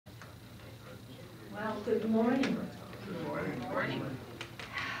Well, good morning. Good morning. Good morning.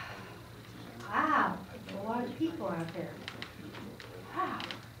 Wow, a lot of people out there. Wow,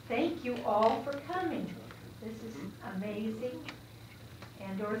 thank you all for coming. This is amazing.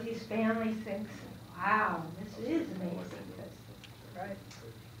 And Dorothy's family thinks, wow, this is amazing. Right.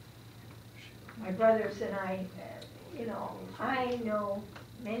 My brothers and I, I know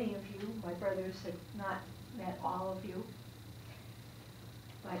many of you. My brothers have not met all of you.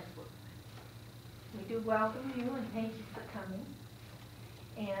 But we do welcome you and thank you for coming.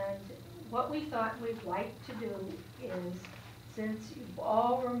 And what we thought we'd like to do is, since you've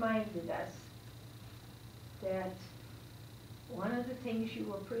all reminded us that one of the things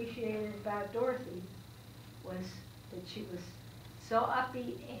you appreciated about Dorothy was that she was so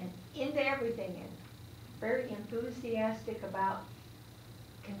upbeat and into everything and very enthusiastic about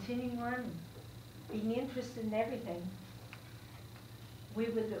continuing on and being interested in everything, we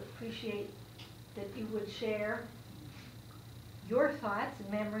would appreciate that you would share your thoughts and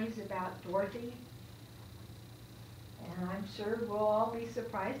memories about Dorothy. And I'm sure we'll all be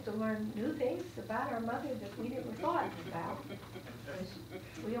surprised to learn new things about our mother that we never thought about.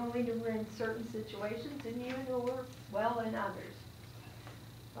 We only knew her in certain situations, and you knew her well in others.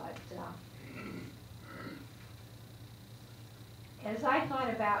 But as I thought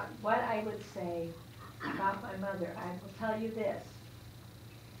about what I would say about my mother, I will tell you this.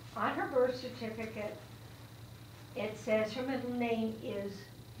 On her birth certificate, it says her middle name is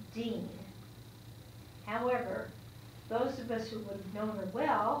Dean. However, those of us who would have known her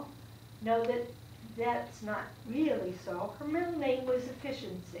well know that that's not really so. Her middle name was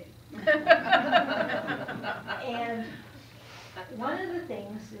Efficiency. And one of the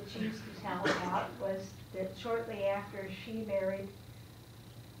things that she used to tell about was that shortly after she married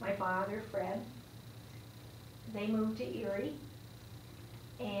my father, Fred, they moved to Erie,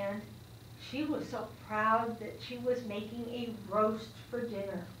 and she was so proud that she was making a roast for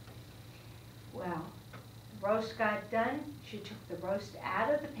dinner. Well, the roast got done. She took the roast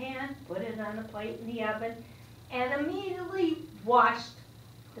out of the pan, put it on a plate in the oven, and immediately washed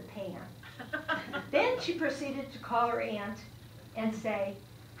the pan. Then she proceeded to call her aunt and say,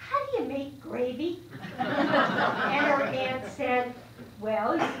 "How do you make gravy?" And her aunt said,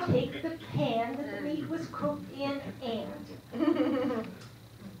 "Well, you take the pan that the meat was cooked in and."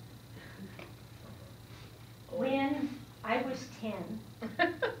 When I was 10,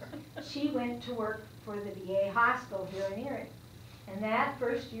 she went to work for the VA hospital here in Erie. And that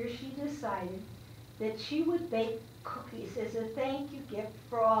first year she decided that she would bake cookies as a thank you gift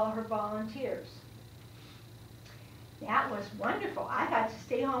for all her volunteers. That was wonderful. I got to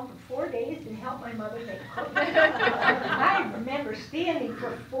stay home for 4 days and help my mother make cookies. I remember standing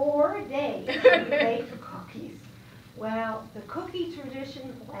for 4 days to bake the cookies. Well, the cookie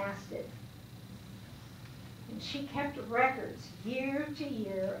tradition lasted. And she kept records year to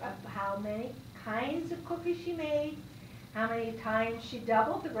year of how many kinds of cookies she made, how many times she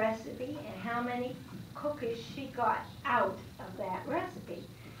doubled the recipe, and how many cookies she got out of that recipe.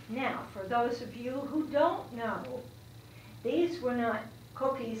 Now, for those of you who don't know, these were not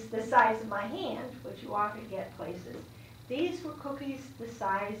cookies the size of my hand, which you often get places. These were cookies the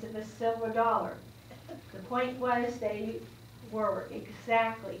size of a silver dollar. The point was they were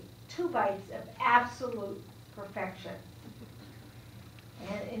exactly 2 bites of absolute perfection.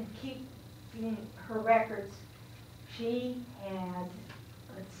 And in keeping her records, she had,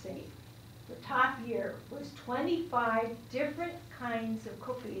 let's see, the top year was 25 different kinds of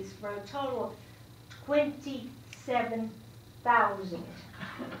cookies for a total of 27,000.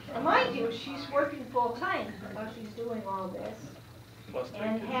 Now, mind you, she's working full time while she's doing all this.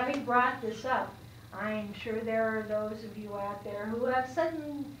 And having brought this up, I'm sure there are those of you out there who have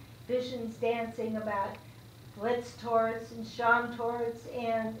sudden visions dancing about Blitztorts and Schaumtorts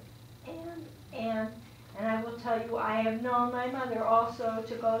and I will tell you, I have known my mother also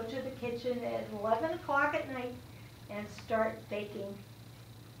to go to the kitchen at 11 o'clock at night and start baking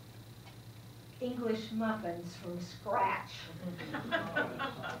English muffins from scratch.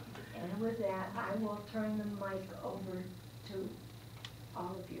 And with that, I will turn the mic over to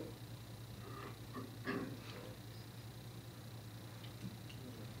all of you.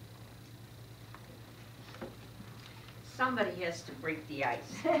 Somebody has to break the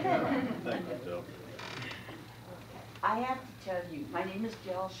ice. Thank you, Jill. I have to tell you, my name is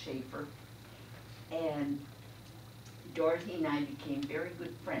Jill Schaeffer, and Dorothy and I became very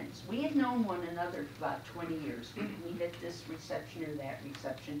good friends. We had known one another for about 20 years. We meet at this reception or that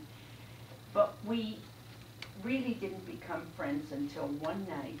reception, but we really didn't become friends until one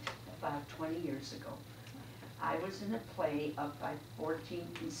night about 20 years ago. I was in a play up by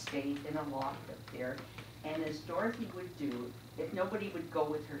 14th and State in a loft up there, and as Dorothy would do, if nobody would go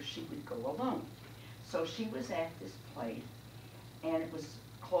with her, she would go alone. So she was at this play, and it was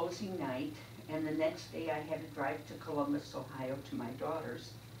closing night, and the next day I had to drive to Columbus, Ohio to my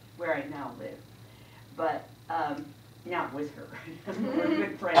daughter's, where I now live. But not with her. We're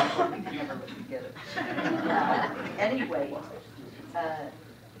good friends, but we can never live together. Anyway,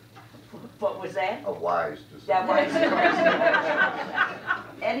 what was that? A wise decision. That was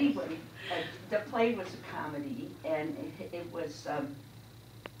anyway, the play was a comedy, and it was,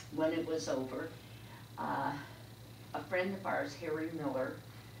 when it was over, a friend of ours, Harry Miller,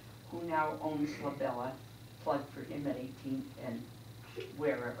 who now owns La Bella, plug for him at 18th and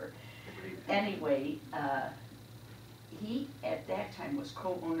wherever. Anyway, he at that time was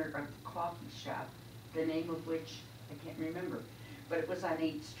co-owner of the coffee shop, the name of which I can't remember, but it was on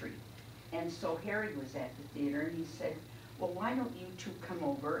 8th Street. And so Harry was at the theater, and he said, well, why don't you two come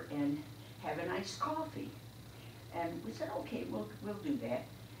over and have an iced coffee? And we said, okay, we'll do that.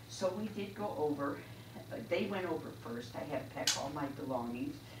 So we did go over. They went over first. I had to pack all my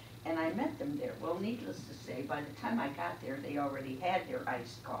belongings, and I met them there. Well, needless to say, by the time I got there, they already had their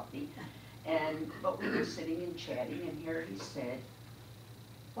iced coffee. But we were sitting and chatting, and Harry said,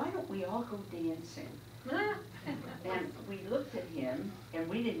 why don't we all go dancing? And we looked at him, and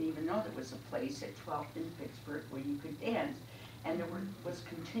we didn't even know there was a place at 12th in Pittsburgh where you could dance. And there was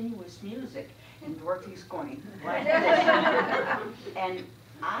continuous music, and Dorothy's going like this. And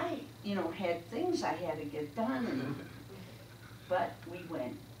I, had things I had to get done, but we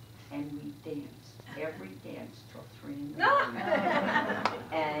went, and we danced. Every dance till 3 in the morning.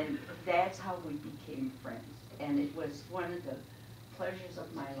 And that's how we became friends. And it was one of the pleasures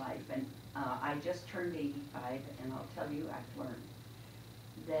of my life. And I just turned 85, and I'll tell you, I've learned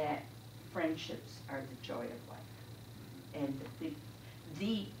that friendships are the joy of life, and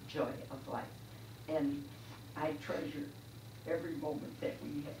the joy of life. And I treasure every moment that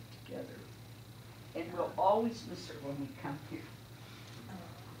we have together. And we'll always miss her when we come here.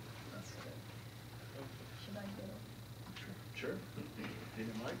 That's good. Should I go? Sure. Need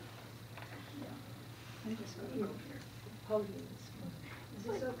a mic? I'm just going to go here. Podium. Is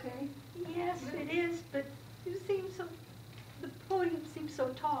this okay? Yes, it is, but you seem so, the podium seems so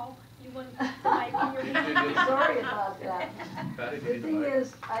tall. You want the mic in your hand. Sorry about that. Patty, The need a thing mic?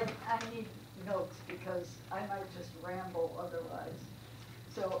 is, I need notes because I might just ramble otherwise.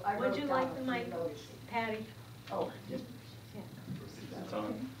 So I wrote Would you down like a the few mic, notes. Patty? Oh, It's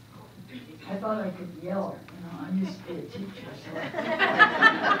on. I thought I could yell, I used to be a teacher, so.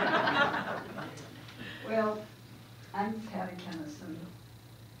 Well, I'm Patty Kennison,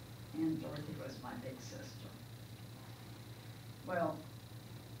 and Dorothy was my big sister. Well,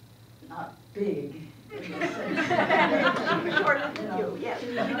 not big. In the sense Shorter than you, yes, she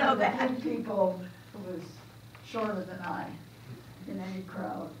we was know one of the that. few people who was shorter than I in any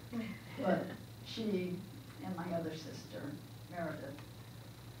crowd. But she and my other sister, Meredith,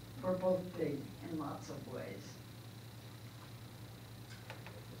 were both big in lots of ways.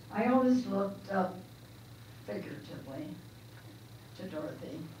 I always looked up figuratively to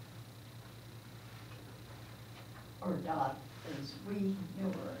Dorothy, or Dot, as we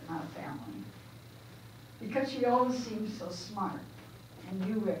knew her in our family, because she always seemed so smart and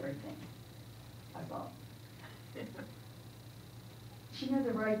knew everything, I thought. She knew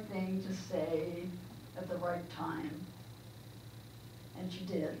the right thing to say at the right time, and she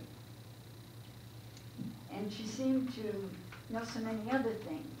did. And she seemed to know so many other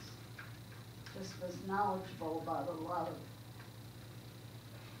things, just was knowledgeable about a lot of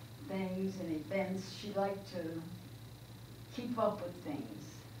things and events. She liked to keep up with things,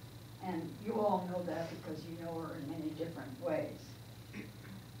 and you all know that because you know her in many different ways.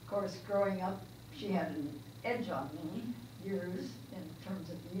 Of course, growing up, she had an edge on me, years, in terms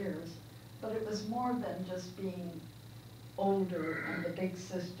of years, but it was more than just being older and the big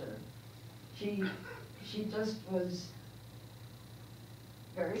sister. She just was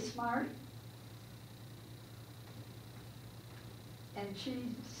very smart, and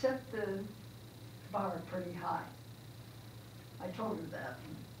she set the bar pretty high. I told her that.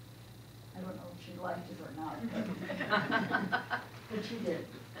 I don't know if she liked it or not, but she did.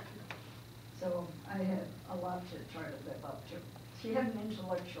 So I had a lot to try to live up to. She had an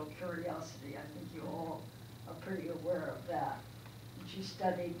intellectual curiosity. I think you all are pretty aware of that. And she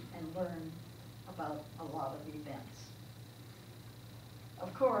studied and learned about a lot of events.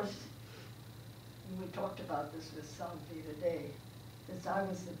 Of course, and we talked about this with some of you today, since I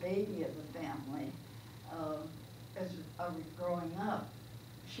was the baby of the family, as I was growing up,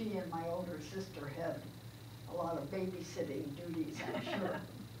 she and my older sister had a lot of babysitting duties, I'm sure.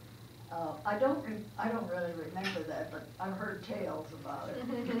 I don't really remember that, but I've heard tales about it.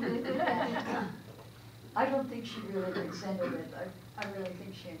 And, I don't think she really resented it. I really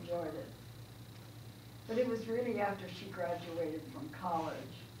think she enjoyed it. But it was really after she graduated from college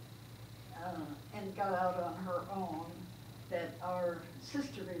and got out on her own that our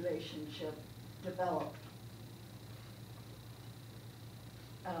sister relationship developed.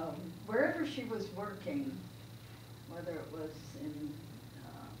 Wherever she was working, whether it was in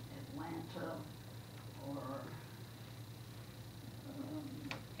Atlanta or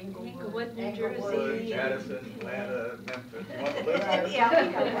Englewood, New Englewood, Jersey. Madison, Atlanta, Memphis. You want the list? yeah,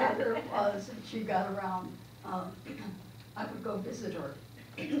 wherever it was, and she got around, I would go visit her.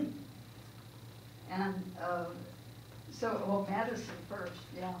 And so, well, Madison first,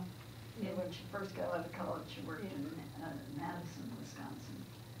 yeah. When she first got out of college, she worked in Madison, Wisconsin,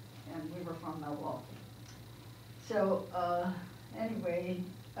 and we were from Milwaukee. So anyway,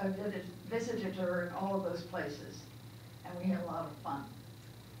 I visited her in all of those places, and we had a lot of fun.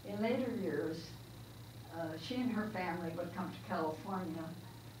 In later years, she and her family would come to California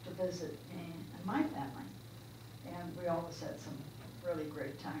to visit me and my family, and we always had some really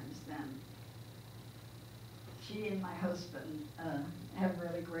great times then. She and my husband had a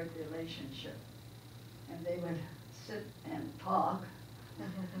really great relationship, and they would sit and talk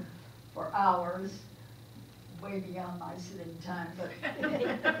for hours, way beyond my sitting time, but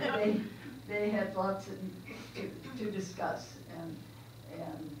they had lots to discuss and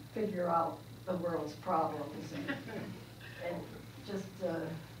figure out the world's problems, and just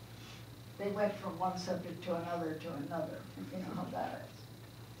they went from one subject to another. You know how that is.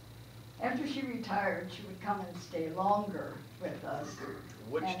 After she retired, she would come and stay longer with us.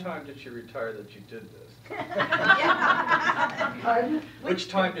 Which time did she retire that you did this? Pardon? Which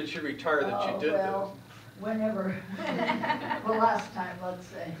time did she retire that you did well, whenever, the last time, let's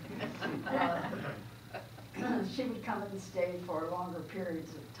say. She would come and stay for longer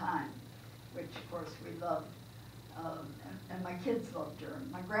periods of time, which of course we loved. And my kids loved her,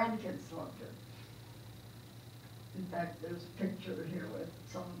 and my grandkids loved her. In fact, there's a picture here with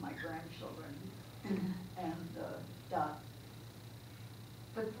some of my grandchildren and Dot.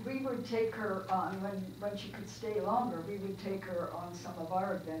 But we would take her on, when she could stay longer, we would take her on some of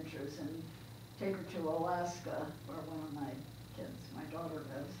our adventures and take her to Alaska, where one of my kids, my daughter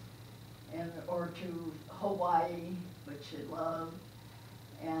lives, or to Hawaii, which she loved,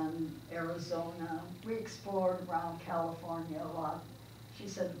 and Arizona. We explored around California a lot. She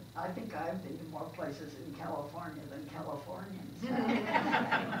said, I think I've been to more places in California than Californians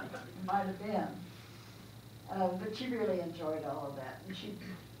have. Might have been. But she really enjoyed all of that. And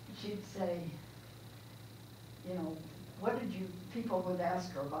she'd say, you know, what did you, people would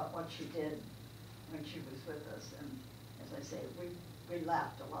ask her about what she did when she was with us. And as I say, we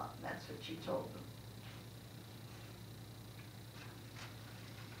laughed a lot. That's what she told them.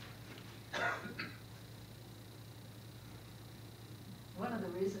 One of the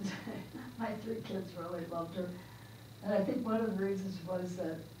reasons my three kids really loved her, and I think one of the reasons was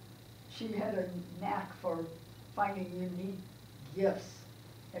that she had a knack for finding unique gifts,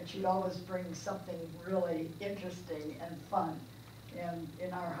 and she'd always bring something really interesting and fun. And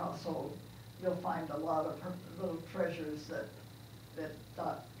in our household, you'll find a lot of her little treasures that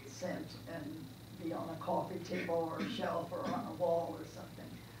Dot sent and be on a coffee table or a shelf or on a wall or something.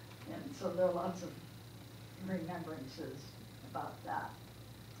 And so there are lots of remembrances about that.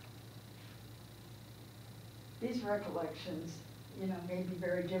 These recollections, you know, may be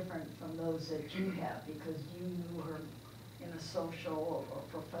very different from those that you have because you knew her in a social or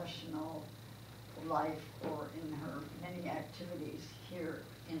professional life or in her many activities here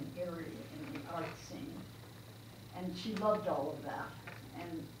in Erie in the art scene. And she loved all of that.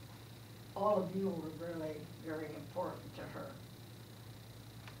 And all of you were really very important to her.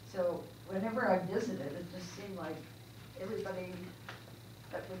 So whenever I visited, it just seemed like everybody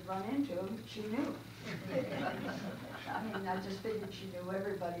that would run into him, she knew. I mean, I just figured she knew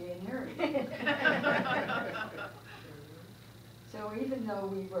everybody in Erie. So even though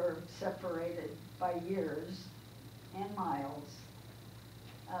we were separated by years and miles,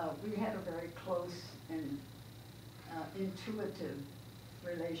 we had a very close and intuitive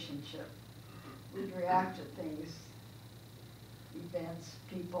relationship. We'd react to things, events,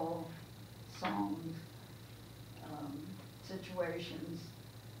 people, songs, situations,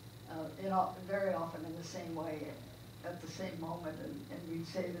 very often in the same way, at the same moment, and we'd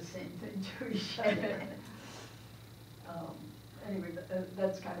say the same thing to each other. Anyway,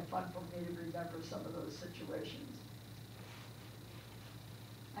 that's kind of fun for me to remember some of those situations.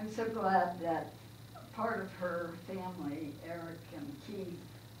 I'm so glad that part of her family, Eric and Keith,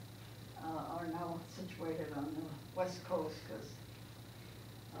 are now situated on the west coast, because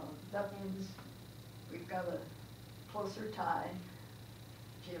that means we've got a closer tie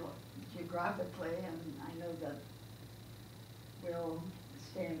geographically, and I know that we'll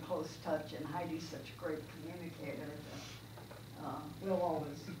stay in close touch, and Heidi's such a great communicator that we'll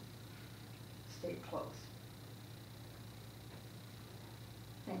always stay close.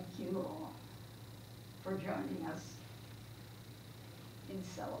 Thank you all for joining us in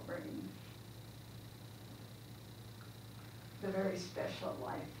celebrating the very special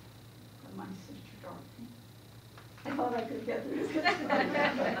life of my sister Dorothy. I thought I could get through this, but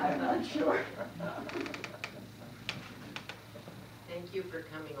I'm not sure. Thank you for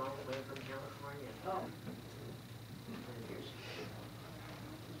coming all the way from California. Oh.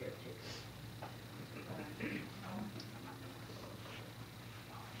 Here, take it.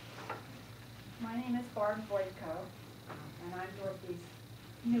 My name is Barb Voytko, and I'm Dorothy's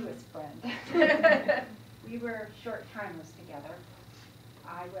newest friend. We were short-timers together.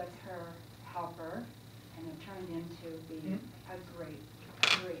 I was her helper, and it turned into being a great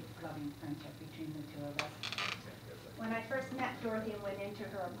loving friendship between the two of us. When I first met Dorothy and went into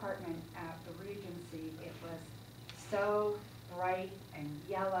her apartment at the Regency, it was so bright and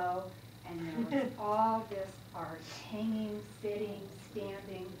yellow, and there was all this art hanging, sitting,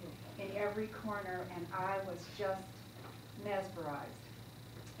 standing in every corner, and I was just mesmerized.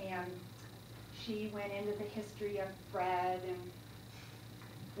 And she went into the history of Fred and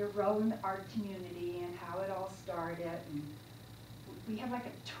the role in the art community and how it all started. And we had like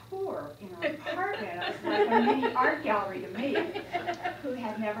a tour in her apartment. It was like a mini art gallery to me, who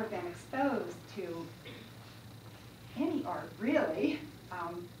had never been exposed to any art, really,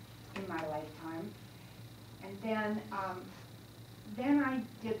 in my lifetime. And then I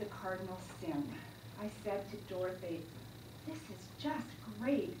did the cardinal sin. I said to Dorothy, this is just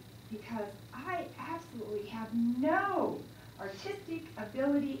great, because I absolutely have no artistic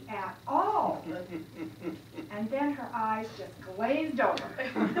ability at all. And then her eyes just glazed over.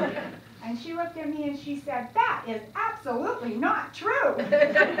 And she looked at me and she said, that is absolutely not true.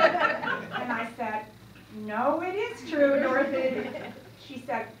 And I said, no, it is true, Dorothy. She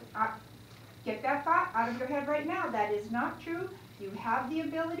said, get that thought out of your head right now. That is not true. You have the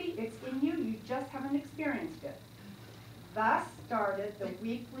ability. It's in you. You just haven't experienced it. Thus started the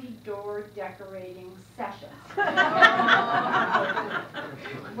weekly door decorating sessions.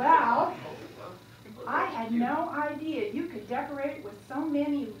 Well, I had no idea you could decorate with so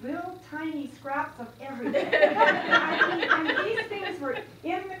many little tiny scraps of everything. I mean, and these things were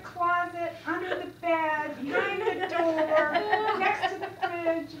in the closet, under the bed, behind the door, next to the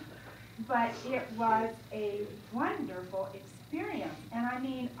fridge. But it was a wonderful experience. And I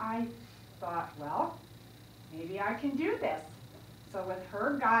mean, I thought, well, maybe I can do this. So with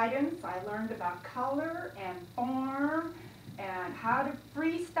her guidance, I learned about color and form and how to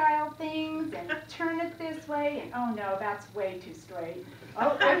freestyle things and turn it this way. And oh no, that's way too straight.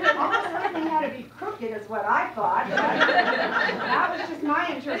 Oh, almost everything had to be crooked is what I thought. That was just my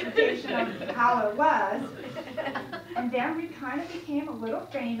interpretation of how it was. And then we kind of became a little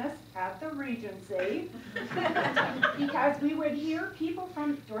famous at the Regency because we would hear people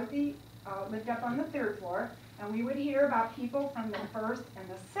from, Dorothy lived up on the 3rd floor, and we would hear about people from the 1st and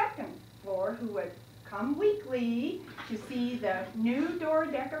the 2nd floor who would come weekly to see the new door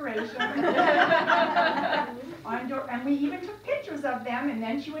decoration on door, and we even took pictures of them, and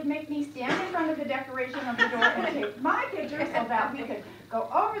then she would make me stand in front of the decoration of the door and take my picture so that we could go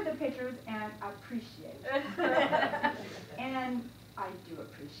over the pictures and appreciate. And I do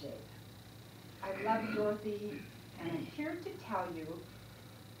appreciate. I love Dorothy, and I'm here to tell you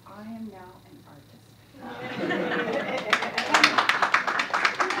I am now an artist.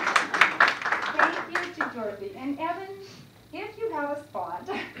 Thank you to Dorothy. And Evan, if you have a spot,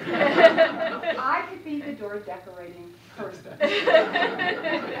 I could be the door decorating person.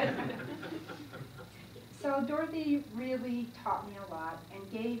 So Dorothy really taught me a lot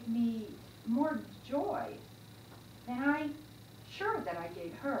and gave me more joy than I'm sure that I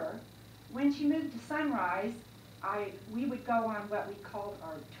gave her. When she moved to Sunrise, we would go on what we called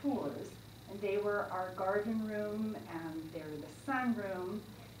our tours, and they were our garden room, and they were the sun room,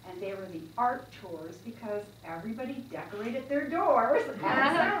 and they were the art tours because everybody decorated their doors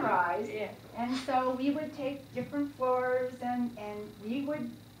at Sunrise. Yeah. And so we would take different floors, and we would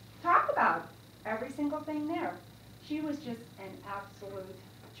talk about every single thing there. She was just an absolute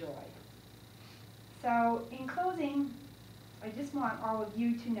joy. So in closing, I just want all of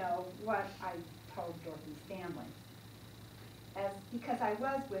you to know what I told Dorothy's family. Because I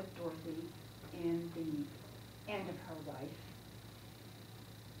was with Dorothy in the end of her life.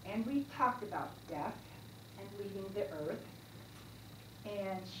 And we talked about death and leaving the earth.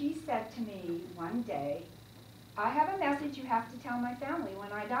 And she said to me one day, I have a message you have to tell my family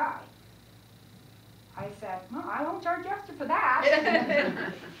when I die. I said, well, I won't charge extra for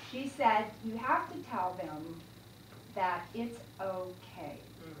that. She said, you have to tell them that it's okay.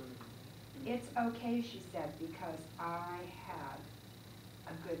 It's okay, she said, because I had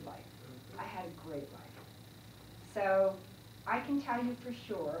a good life. I had a great life. So I can tell you for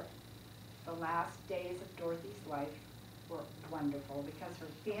sure, the last days of Dorothy's life were wonderful because her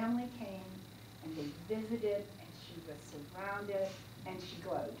family came and they visited and she was surrounded and she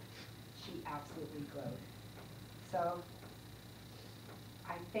glowed. She absolutely glowed. So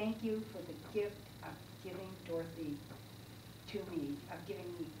I thank you for the gift of giving Dorothy to me, of giving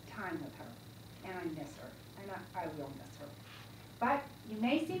me time with her. And I miss her, and I will miss her. But you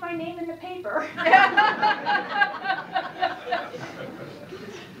may see my name in the paper. Very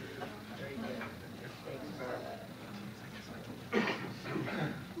good. Thanks, Barb.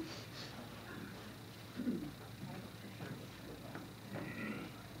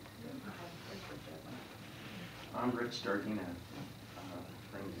 I'm Rich Giardina,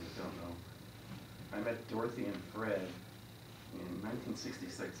 for any of you that don't know. I met Dorothy and Fred in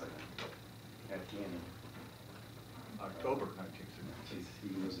 1966, I think, at Giardina. October 1960. Jeez, he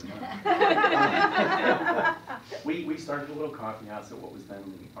was a month. We started a little coffee house at what was then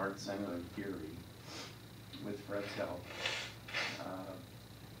the Art Center of Erie with Fred's help.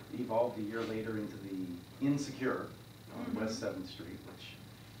 Evolved a year later into the Insecure on West 7th Street, which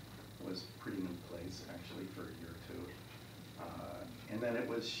was a pretty neat place, actually, for a year or two. And then it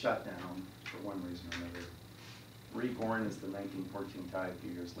was shut down for one reason or another. Reborn as the 1914 Tide a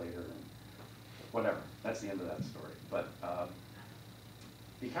few years later, and whatever. That's the end of that story. But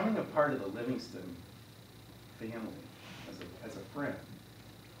becoming a part of the Livingston family as a friend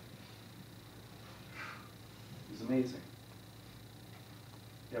was amazing.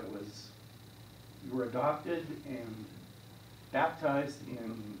 It was, you were adopted and baptized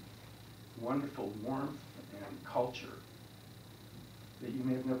in wonderful warmth and culture that you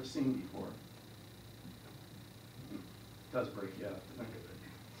may have never seen before. It does break you out to think of it.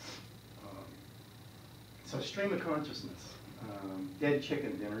 So stream of consciousness. Dead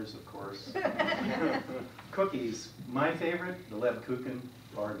chicken dinners, of course. Cookies. My favorite, the Lebkuchen,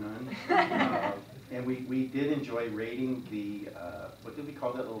 bar none. And we did enjoy raiding the, what did we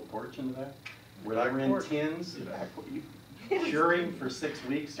call that little porch in the back? Where they were in tins. Curing for 6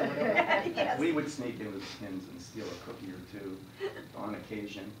 weeks or whatever. Yes. We would sneak into the tins and steal a cookie or two on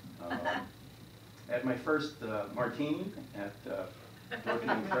occasion. At my first martini at Dorothy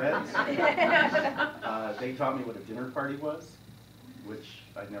and Fred's, they taught me what a dinner party was, which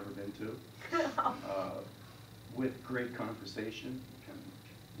I'd never been to, with great conversation and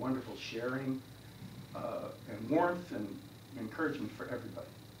wonderful sharing and warmth and encouragement for everybody.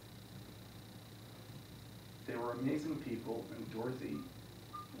 They were amazing people, and Dorothy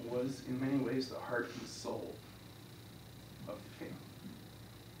was, in many ways, the heart and soul of the family.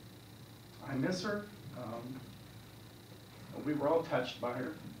 I miss her. We were all touched by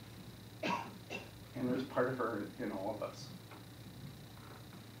her, and there's part of her in all of us.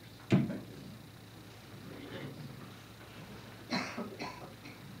 Thank you.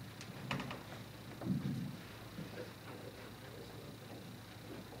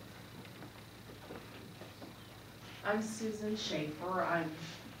 I'm Susan Schaeffer. I'm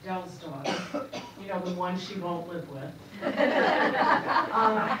Dell's daughter. You know, the one she won't live with. And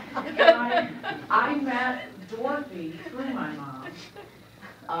I met Dorothy through my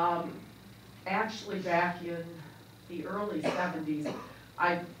mom. Actually, back in the early 70s,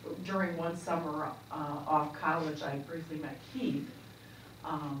 during one summer off college, I briefly met Keith.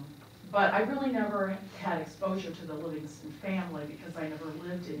 But I really never had exposure to the Livingston family because I never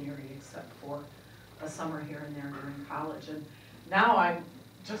lived in Erie except for a summer here and there during college. And now I'm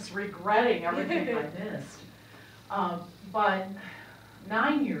just regretting everything I missed. But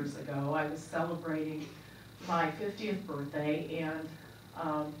 9 years ago, I was celebrating my 50th birthday, and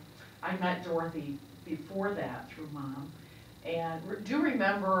I met Dorothy before that through Mom. And do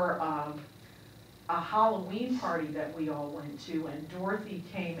remember a Halloween party that we all went to, and Dorothy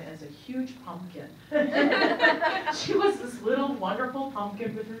came as a huge pumpkin. She was this little wonderful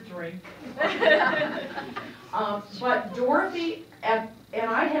pumpkin with her drink. But Dorothy, and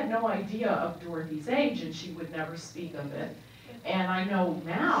I had no idea of Dorothy's age, and she would never speak of it. And I know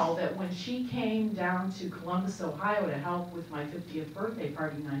now that when she came down to Columbus, Ohio to help with my 50th birthday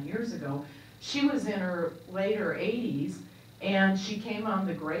party 9 years ago, she was in her later 80s, and she came on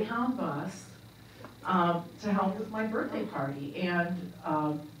the Greyhound bus to help with my birthday party and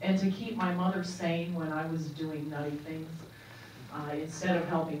to keep my mother sane when I was doing nutty things instead of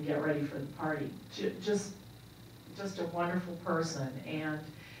helping get ready for the party. Just a wonderful person. And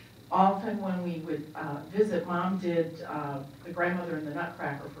often when we would visit, Mom did the grandmother and the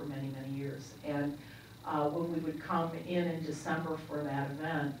Nutcracker for many, many years. And when we would come in December for that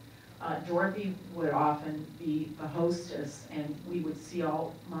event, Dorothy would often be the hostess, and we would see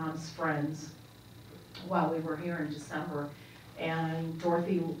all Mom's friends while we were here in December. And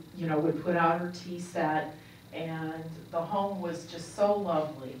Dorothy, you know, would put out her tea set, and the home was just so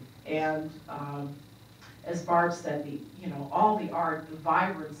lovely. And as Barb said, you know, all the art, the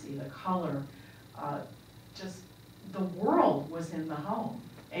vibrancy, the color, just the world was in the home.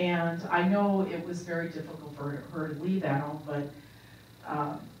 And I know it was very difficult for her to leave that home, but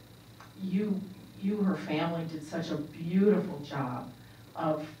her family did such a beautiful job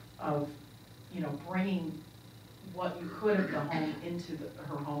of you know, bringing what you could of the home into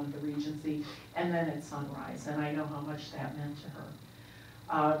her home at the Regency, and then at Sunrise, and I know how much that meant to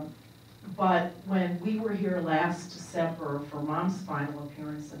her. But when we were here last December for Mom's final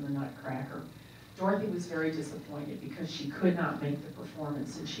appearance in the Nutcracker, Dorothy was very disappointed because she could not make the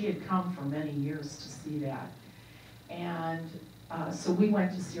performance, and she had come for many years to see that. And so we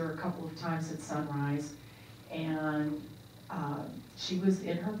went to see her a couple of times at Sunrise, and she was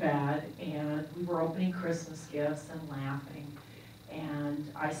in her bed, and we were opening Christmas gifts and laughing.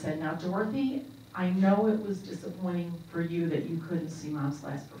 And I said, now Dorothy, I know it was disappointing for you that you couldn't see Mom's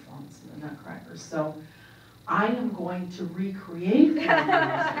last performance in the Nutcracker, so I am going to recreate for you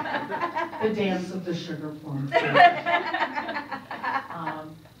the dance of the sugar plum.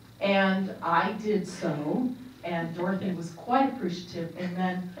 And I did so, and Dorothy was quite appreciative, and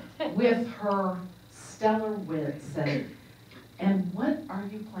then with her stellar wit said, and what are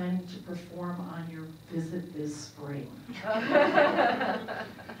you planning to perform on your visit this spring?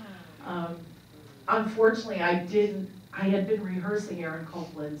 Unfortunately, I had been rehearsing Aaron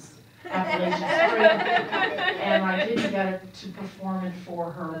Copland's Appalachian Spring, and I didn't get it to perform it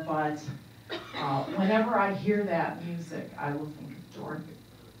for her, but whenever I hear that music, I will think of Dorothy.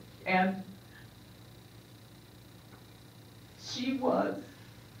 And she was,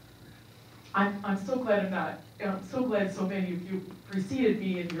 I'm so glad I'm so glad so many of you preceded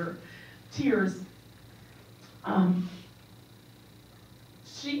me in your tears.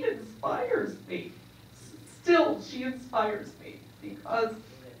 She inspires me. Still, she inspires me because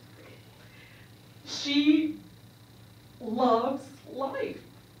she loves life.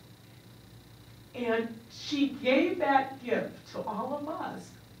 And she gave that gift to all of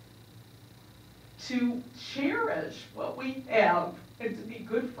us to cherish what we have and to be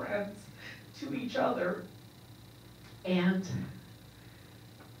good friends to each other. And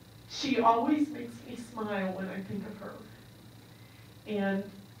she always makes me smile when I think of her. And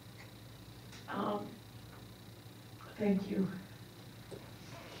thank you.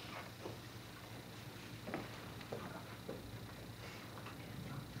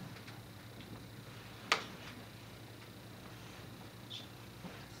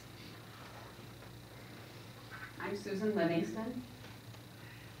 I'm Susan Livingston.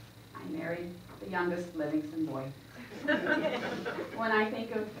 I married the youngest Livingston boy. When I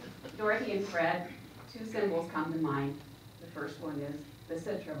think of Dorothy and Fred, two symbols come to mind. The first one is the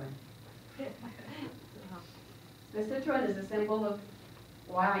Citroen. The Citroen is a symbol of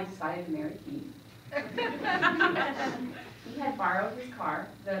why I decided to marry Keith. He had borrowed his car.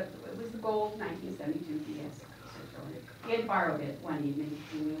 It was the gold 1972 DS Citroen. He had borrowed it one evening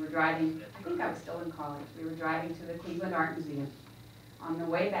when we were driving. I think I was still in college. We were driving to the Cleveland Art Museum. On the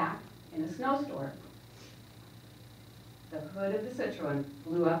way back, in a snowstorm, the hood of the Citroen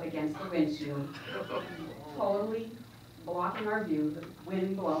blew up against the windshield, totally blocking our view, the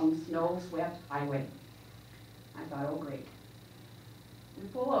wind-blown, snow-swept highway. I thought, oh great. We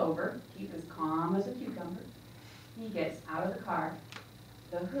pull over, Keith is calm as a cucumber. He gets out of the car.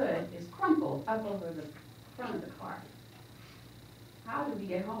 The hood is crumpled up over the front of the car. How do we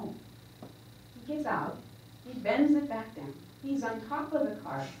get home? He gets out, he bends it back down. He's on top of the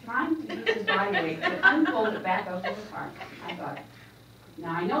car, trying to use his body weight to unfold it back out of the car. I thought,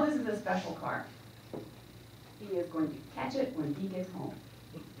 now I know this is a special car. He is going to catch it when he gets home.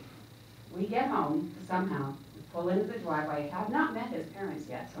 We get home, somehow, we pull into the driveway. I have not met his parents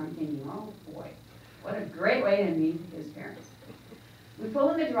yet, so I'm thinking, oh boy, what a great way to meet his parents. We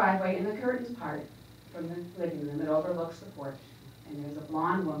pull in the driveway, and the curtains part from the living room. It overlooks the porch, and there's a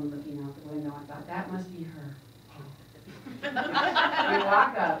blonde woman looking out the window. I thought, that must be her. We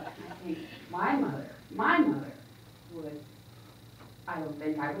walk up, and I think, my mother would I don't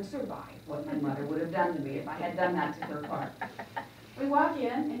think I would survive what my mother would have done to me if I had done that to her car. We walk in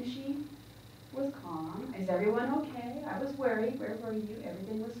and she was calm. Is everyone okay? I was worried. Where were you?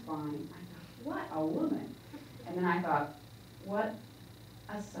 Everything was fine. I thought, what a woman. And then I thought, what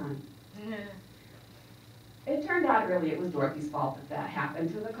a son. It turned out really it was Dorothy's fault that that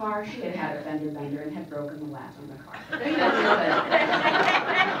happened to the car. She had had a fender bender and had broken the latch on the car.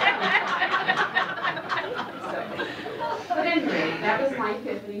 But anyway, that was my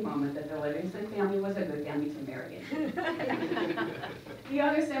epiphany moment that the Livingston family was a good family to marry into. The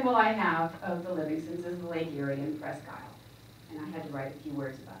other symbol I have of the Livingstons is the Lake Erie and Presque Isle. And I had to write a few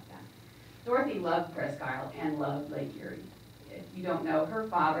words about that. Dorothy loved Presque Isle and loved Lake Erie. If you don't know, her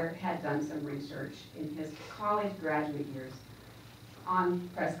father had done some research in his college graduate years on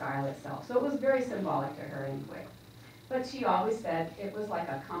Presque Isle itself. So it was very symbolic to her anyway. But she always said it was like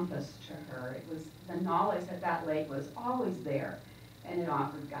a compass to her. It was the knowledge that that lake was always there, and it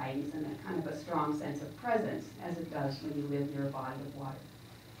offered guidance and a kind of a strong sense of presence, as it does when you live near a body of water.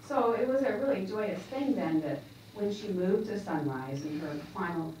 So it was a really joyous thing then that when she moved to Sunrise in her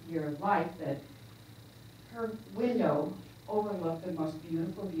final year of life, that her window overlooked the most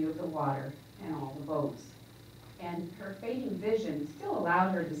beautiful view of the water and all the boats. And her fading vision still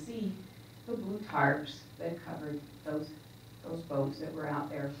allowed her to see the blue tarps that covered those boats that were out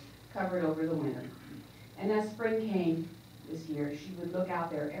there, covered over the winter. And as spring came this year, she would look out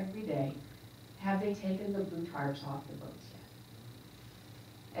there every day. Have they taken the blue tarps off the boats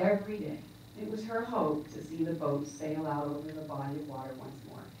yet? Every day. It was her hope to see the boats sail out over the body of water once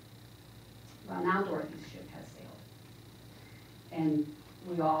more. Well, now Dorothy's ship has sailed. And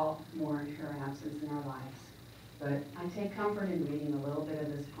we all mourn her absence in our lives. But I take comfort in reading a little bit of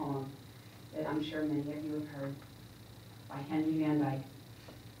this poem that I'm sure many of you have heard by Henry Van Dyke.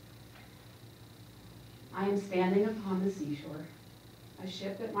 I am standing upon the seashore. A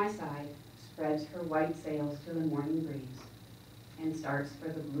ship at my side spreads her white sails to the morning breeze and starts for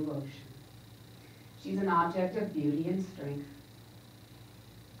the blue ocean. She's an object of beauty and strength.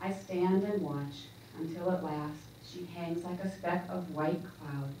 I stand and watch until at last she hangs like a speck of white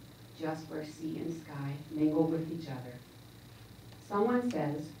cloud just where sea and sky mingle with each other. Someone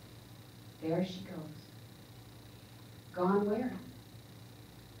says, there she goes. Gone where?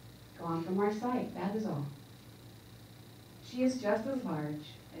 Gone from our sight, that is all. She is just as large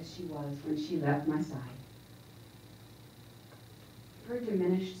as she was when she left my side. Her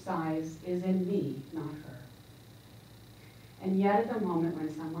diminished size is in me, not her. And yet at the moment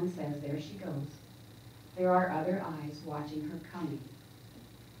when someone says, there she goes, there are other eyes watching her coming,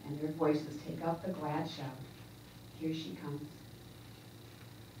 and their voices take up the glad shout, here she comes,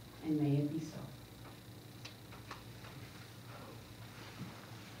 and may it be so.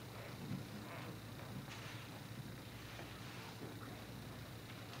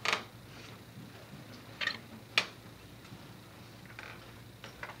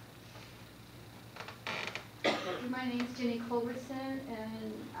 My name's Jenny Culbertson,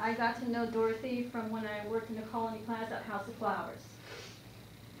 and I got to know Dorothy from when I worked in the Colony Plaza at House of Flowers.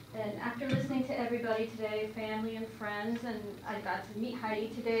 And after listening to everybody today, family and friends, and I got to meet Heidi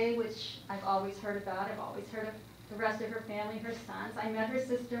today, which I've always heard about. I've always heard of the rest of her family, her sons. I met her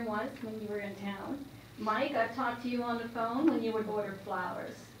sister once when you were in town. Mike, I've talked to you on the phone when you would order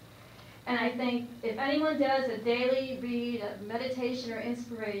flowers. And I think if anyone does a daily read of meditation or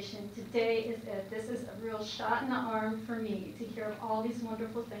inspiration, today is it. This is a real shot in the arm for me to hear all these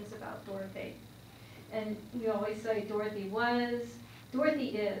wonderful things about Dorothy. And we always say Dorothy was, Dorothy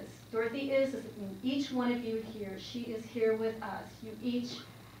is. Dorothy is in each one of you here. She is here with us. You each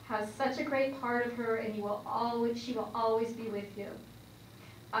have such a great part of her, and she will always be with you.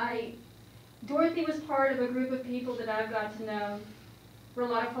 Dorothy was part of a group of people that I've got to know. Were a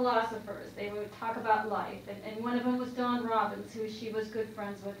lot of philosophers. They would talk about life, and one of them was Dawn Robbins, who she was good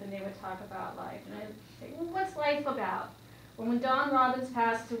friends with, and they would talk about life. And I'd say, well, what's life about? Well, when Dawn Robbins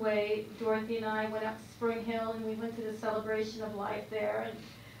passed away, Dorothy and I went up to Spring Hill, and we went to the celebration of life there, and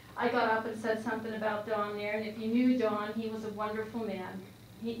I got up and said something about Dawn there, and if you knew Dawn, he was a wonderful man.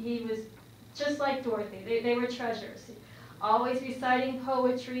 He was just like Dorothy. They were treasures. Always reciting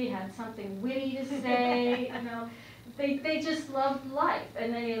poetry, had something witty to say, you know. They just loved life,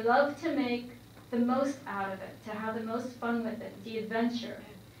 and they loved to make the most out of it, to have the most fun with it, the adventure.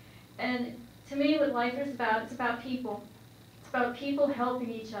 And to me, what life is about, it's about people. It's about people helping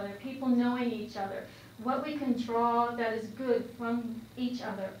each other, people knowing each other, what we can draw that is good from each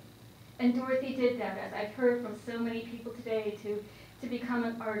other. And Dorothy did that, as I've heard from so many people today, to become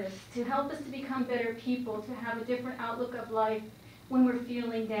an artist, to help us to become better people, to have a different outlook of life when we're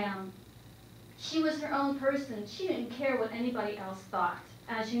feeling down. She was her own person. She didn't care what anybody else thought,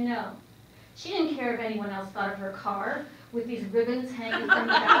 as you know. She didn't care if anyone else thought of her car with these ribbons hanging from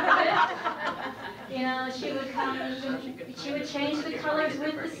the back of it. You know, she would come and she would change the colors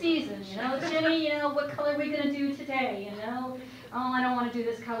with the season. You know, Jenny, you know, what color are we going to do today? You know, oh, I don't want to do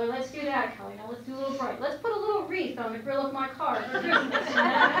this color. Let's do that color. Now let's do a little bright. Let's put a little wreath on the grill of my car for Christmas. You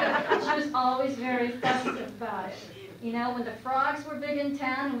know? She was always very festive about it. You know, when the frogs were big in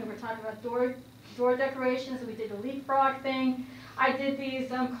town and we were talking about door decorations and we did the leapfrog thing, I did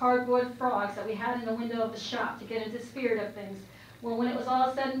these cardboard frogs that we had in the window of the shop to get into the spirit of things. Well, when it was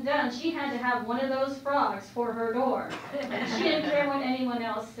all said and done, she had to have one of those frogs for her door. She didn't care what anyone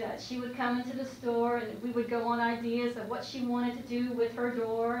else said. She would come into the store and we would go on ideas of what she wanted to do with her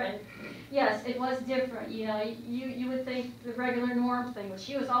door. And yes, it was different. You know, you would think the regular norm thing, but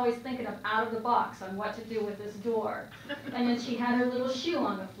she was always thinking of out of the box on what to do with this door. And then she had her little shoe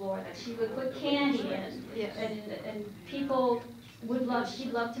on the floor that she would put candy in. Yes. And people would love,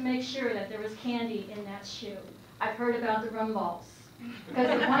 she'd love to make sure that there was candy in that shoe. I've heard about the rum balls.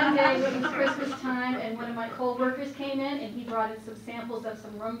 Because one day it was Christmas time and one of my co-workers came in and he brought in some samples of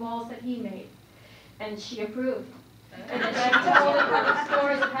some rum balls that he made. And she approved. And then she told the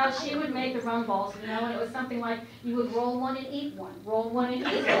stories of how she would make the rum balls, you know, and it was something like you would roll one and eat one, roll one and eat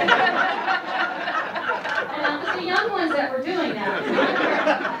one. And it was the young ones that were doing that.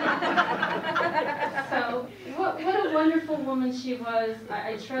 So what a wonderful woman she was.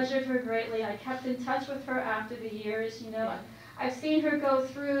 I treasured her greatly. I kept in touch with her after the years, you know. I've seen her go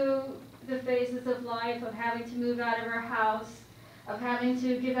through the phases of life of having to move out of her house, of having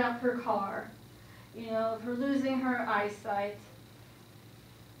to give up her car, you know, of her losing her eyesight.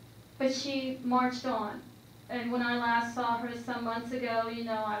 But she marched on. And when I last saw her some months ago, you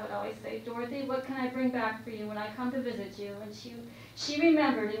know, I would always say, Dorothy, what can I bring back for you when I come to visit you? And she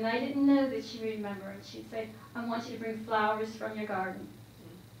remembered, and I didn't know that she remembered. She'd say, I want you to bring flowers from your garden.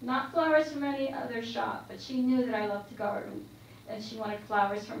 Not flowers from any other shop, but she knew that I loved to garden. And she wanted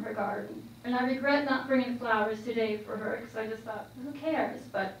flowers from her garden. And I regret not bringing flowers today for her, because I just thought, who cares?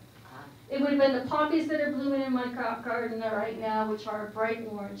 But it would have been the poppies that are blooming in my garden right now, which are bright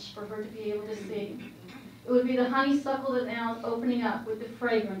orange for her to be able to see. It would be the honeysuckle that now is opening up with the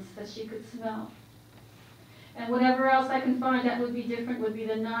fragrance that she could smell. And whatever else I can find that would be different would be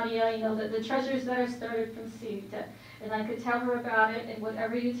the Nadia, you know, the treasures that are started from seed. And I could tell her about it, and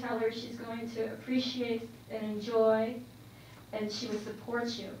whatever you tell her, she's going to appreciate and enjoy, and she will support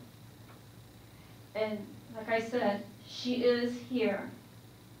you. And like I said, she is here.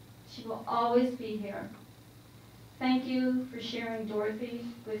 She will always be here. Thank you for sharing Dorothy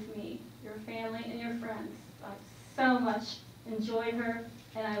with me, your family, and your friends. I so much enjoyed her,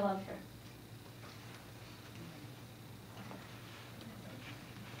 and I love her.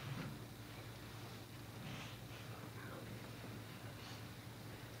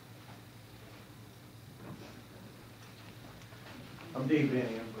 I'm Dave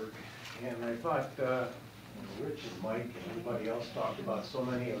VanAmburg, and I thought Rich and Mike and everybody else talked about so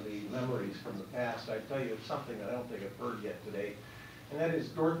many of the memories from the past. I tell you something that I don't think I've heard yet today, and that is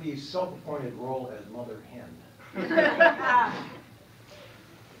Dorothy's self-appointed role as Mother Hen.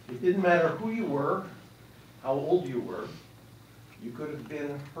 It didn't matter who you were, how old you were. You could have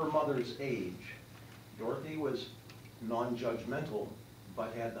been her mother's age. Dorothy was non-judgmental,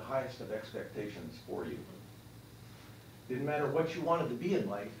 but had the highest of expectations for you. Didn't matter what you wanted to be in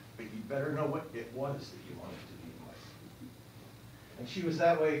life, but you better know what it was that you wanted to be in life. And she was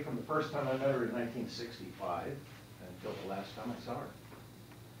that way from the first time I met her in 1965 until the last time I saw her.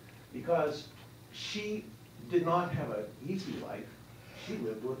 Because she did not have an easy life. She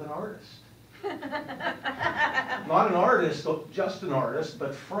lived with an artist. Not an artist, just an artist,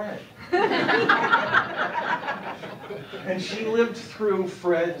 but Fred. And she lived through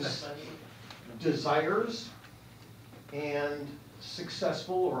Fred's desires and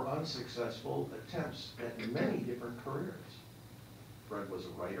successful or unsuccessful attempts at many different careers. Fred was a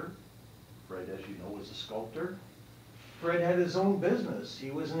writer. Fred, as you know, was a sculptor. Fred had his own business.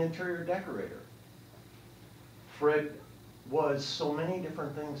 He was an interior decorator. Fred was so many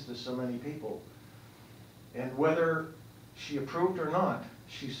different things to so many people. And whether she approved or not,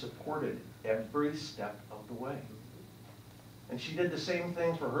 she supported every step of the way. And she did the same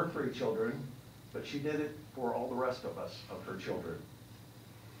thing for her 3 children, but she did it for all the rest of us, of her children.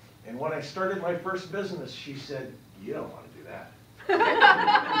 And when I started my first business, she said, you don't want to do that.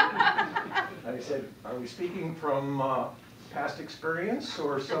 I said, are we speaking from past experience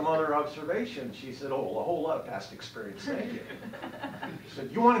or some other observation? She said, oh, a whole lot of past experience, thank you. She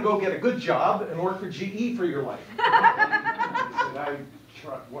said, you want to go get a good job and work for GE for your life. I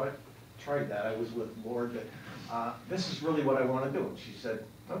said, tried that. I was with Lord that, this is really what I want to do. And she said,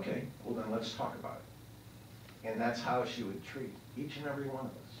 okay, well then let's talk about it. And that's how she would treat each and every one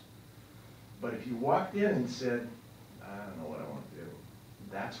of us. But if you walked in and said, I don't know what I want to do,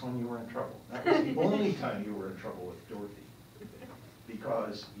 that's when you were in trouble. That was the only time you were in trouble with Dorothy.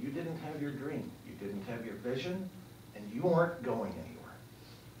 Because you didn't have your dream, you didn't have your vision, and you weren't going anywhere.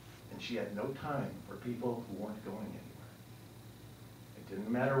 And she had no time for people who weren't going anywhere. It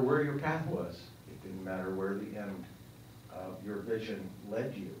didn't matter where your path was. It didn't matter where the end of your vision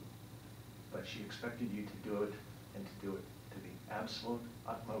led you. But she expected you to do it, and to do it to the absolute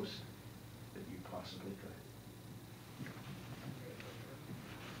utmost that you possibly could.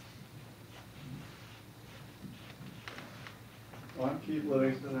 Well, I'm Keith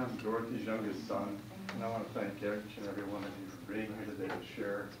Livingston. I'm Dorothy's youngest son, and I want to thank each and every one of you for being here today to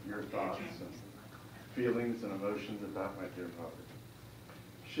share your thoughts and feelings and emotions about my dear mother.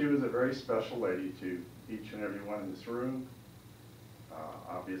 She was a very special lady to each and every one in this room.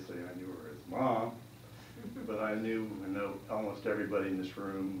 Obviously, I knew her as Mom, but I knew and know almost everybody in this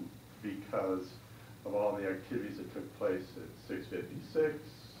room because of all the activities that took place at 656,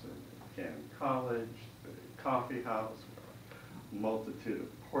 Canton College, the coffee house, multitude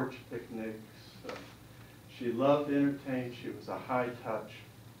of porch picnics. She loved to entertain. She was a high-touch,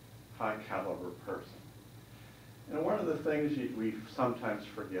 high-caliber person. And one of the things we sometimes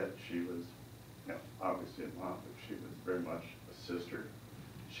forget, she was, you know, obviously a mom, but she was very much a sister.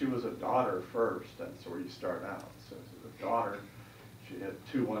 She was a daughter first. That's where you start out. So as a daughter, she had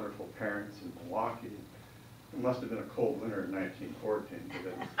two wonderful parents in Milwaukee. It must have been a cold winter in 1914,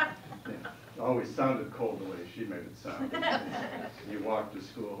 but it always sounded cold the way she made it sound. You walked to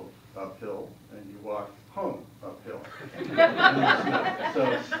school uphill, and you walked home uphill.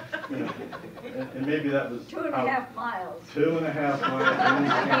 So, you know, and maybe that was 2.5 miles. 2.5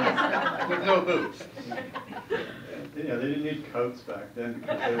 miles. With no boots. Yeah, they didn't need coats back then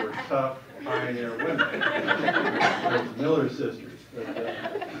because they were tough, pioneer women. Those Miller sisters. But, you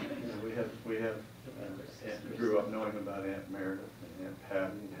know, we grew up knowing about Aunt Meredith and Aunt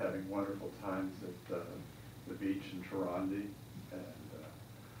Patty and having wonderful times at the beach in Toronto. And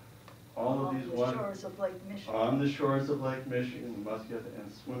all of these on the shores of Lake Michigan. On the shores of Lake Michigan, Muscat,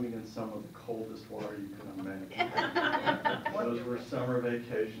 and swimming in some of the coldest water you can imagine. Those were summer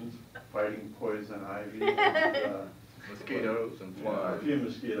vacations, fighting poison ivy. And, mosquitoes and flies. A few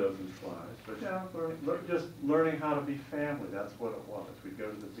mosquitoes and flies. But yeah, just learning how to be family, that's what it was. We'd go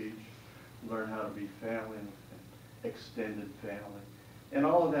to the beach, learn how to be family and extended family. And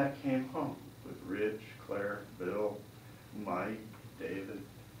all of that came home with Rich, Claire, Bill, Mike, David.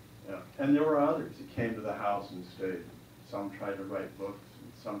 And there were others that came to the house and stayed. Some tried to write books,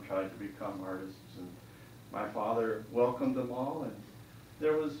 and some tried to become artists. And my father welcomed them all, and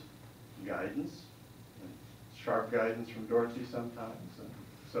there was guidance, and sharp guidance from Dorothy sometimes, and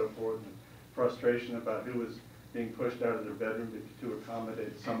so forth, and frustration about who was being pushed out of their bedroom to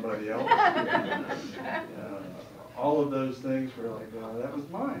accommodate somebody else. All of those things were like, that was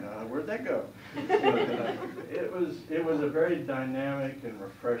mine. Where'd that go? It was a very dynamic and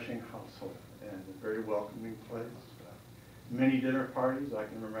refreshing household and a very welcoming place. Many dinner parties. I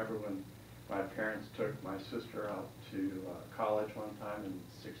can remember when my parents took my sister out to college one time in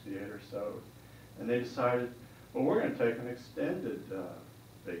 '68 or so, and they decided, well, we're going to take an extended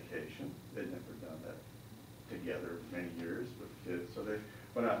vacation. They'd never done that together many years with kids, so they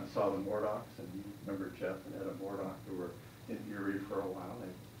went out and saw the Mordaughs, and you remember Jeff and Etta Mordaugh, who were in Erie for a while.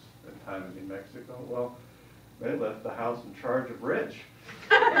 They spent time in New Mexico. Well, they left the house in charge of Rich.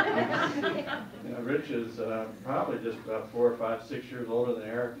 You know, Rich is probably just about 4 or 5, 6 years older than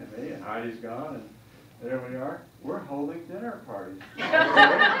Eric and me, and Heidi's gone, and there we are. We're holding dinner parties.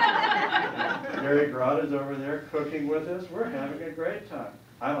 Gary Grotta's over there cooking with us. We're having a great time.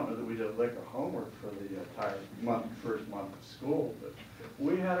 I don't know that we did a lick of homework for the entire first month of school, but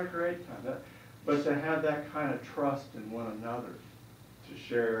we had a great time. But to have that kind of trust in one another, to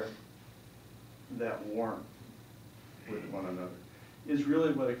share that warmth with one another, is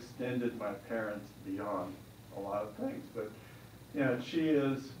really what extended my parents beyond a lot of things. But you know, she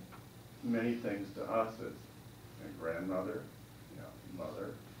is many things to us as a grandmother, you know,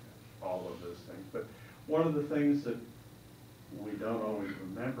 mother, all of those things. But one of the things that we don't always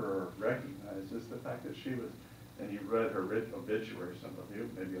remember or recognize is the fact that she was, and you read her obituary, some of you,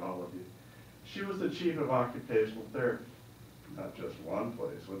 maybe all of you, she was the chief of occupational therapy. Not just one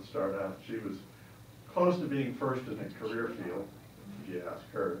place. Let's start out, she was close to being first in the career field. If you ask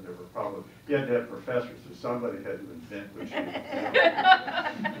her, there were probably, you had to have professors, so somebody had to invent what she was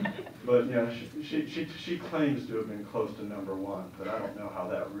doing. But Yeah, she claims to have been close to #1, but I don't know how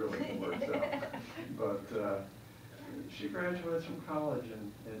that really works out. But she graduates from college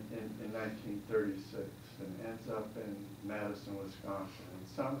in 1936 and ends up in Madison, Wisconsin. And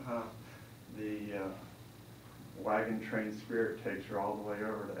somehow the wagon train spirit takes her all the way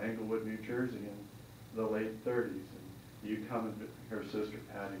over to Englewood, New Jersey in the late 30s. And you come and her sister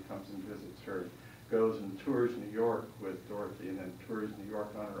Patty comes and visits her, goes and tours New York with Dorothy, and then tours New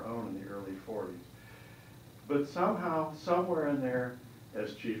York on her own in the early 40s. But somehow, somewhere in there,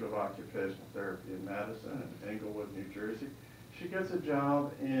 as chief of occupational therapy in Madison and Englewood, New Jersey, she gets a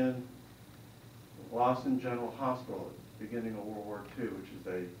job in Lawson General Hospital at the beginning of World War II, which is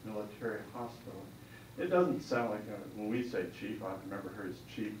a military hospital. It doesn't sound like, when we say chief, I remember her as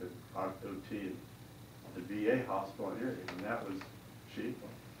chief at OT at the VA hospital in Erie, and that was chief.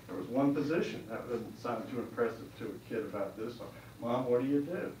 There was one position. That doesn't sound too impressive to a kid about this. Mom, what do you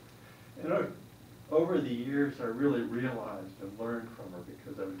do? And over the years, I really realized and learned from her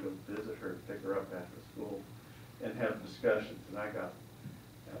because I would go visit her, pick her up after school, and have discussions. And I got,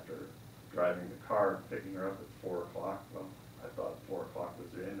 after driving the car, picking her up at 4 o'clock, well, I thought 4 o'clock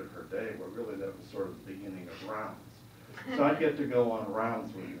was the end of her day, but really that was sort of the beginning of rounds. So I'd get to go on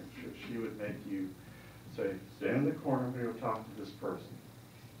rounds with her. She would make you say, stand in the corner, we will talk to this person.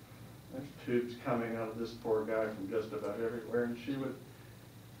 There's tubes coming out of this poor guy from just about everywhere, and she would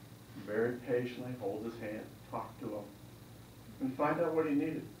very patiently hold his hand, talk to him, and find out what he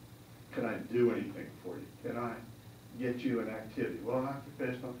needed. Can I do anything for you? Can I get you an activity? Well, an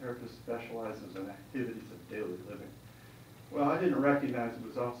occupational therapist specializes in activities of daily living. Well, I didn't recognize it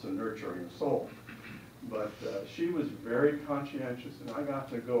was also nurturing the soul, but she was very conscientious, and I got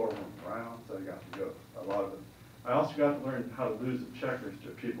to go around. I got to go a lot of them. I also got to learn how to lose the checkers to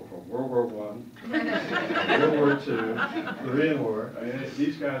people from World War I, World War II, Korean War. I mean,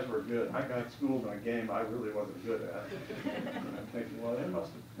 these guys were good. I got schooled in a game I really wasn't good at. And I'm thinking, well, they must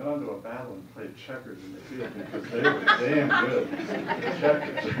have gone to a battle and played checkers in the field because they were damn good at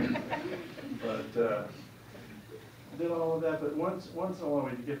checkers. But did all of that. But once in a while,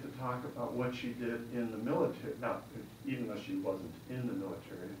 we get to talk about what she did in the military. Now, even though she wasn't in the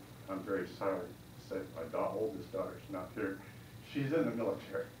military, I'm very sorry. My oldest daughter's not here. She's in the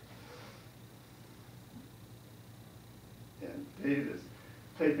military. And Dave is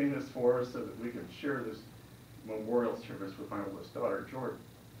taping this for us so that we can share this memorial service with my oldest daughter, Jordan,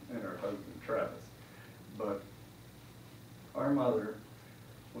 and her husband, Travis. But our mother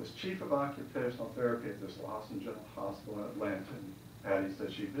was chief of occupational therapy at this Lawson General Hospital in Atlanta, and Patty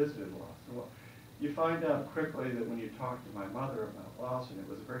said she visited Lawson. Well, you find out quickly that when you talk to my mother about Lawson, it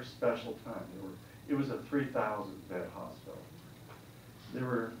was a very special time. It was a 3,000-bed hospital. There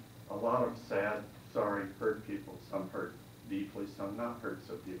were a lot of sad, sorry, hurt people. Some hurt deeply, some not hurt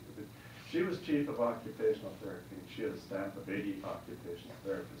so deeply. But she was chief of occupational therapy, and she had a staff of 80 occupational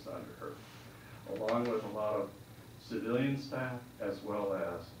therapists under her, along with a lot of civilian staff as well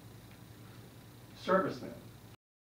as servicemen.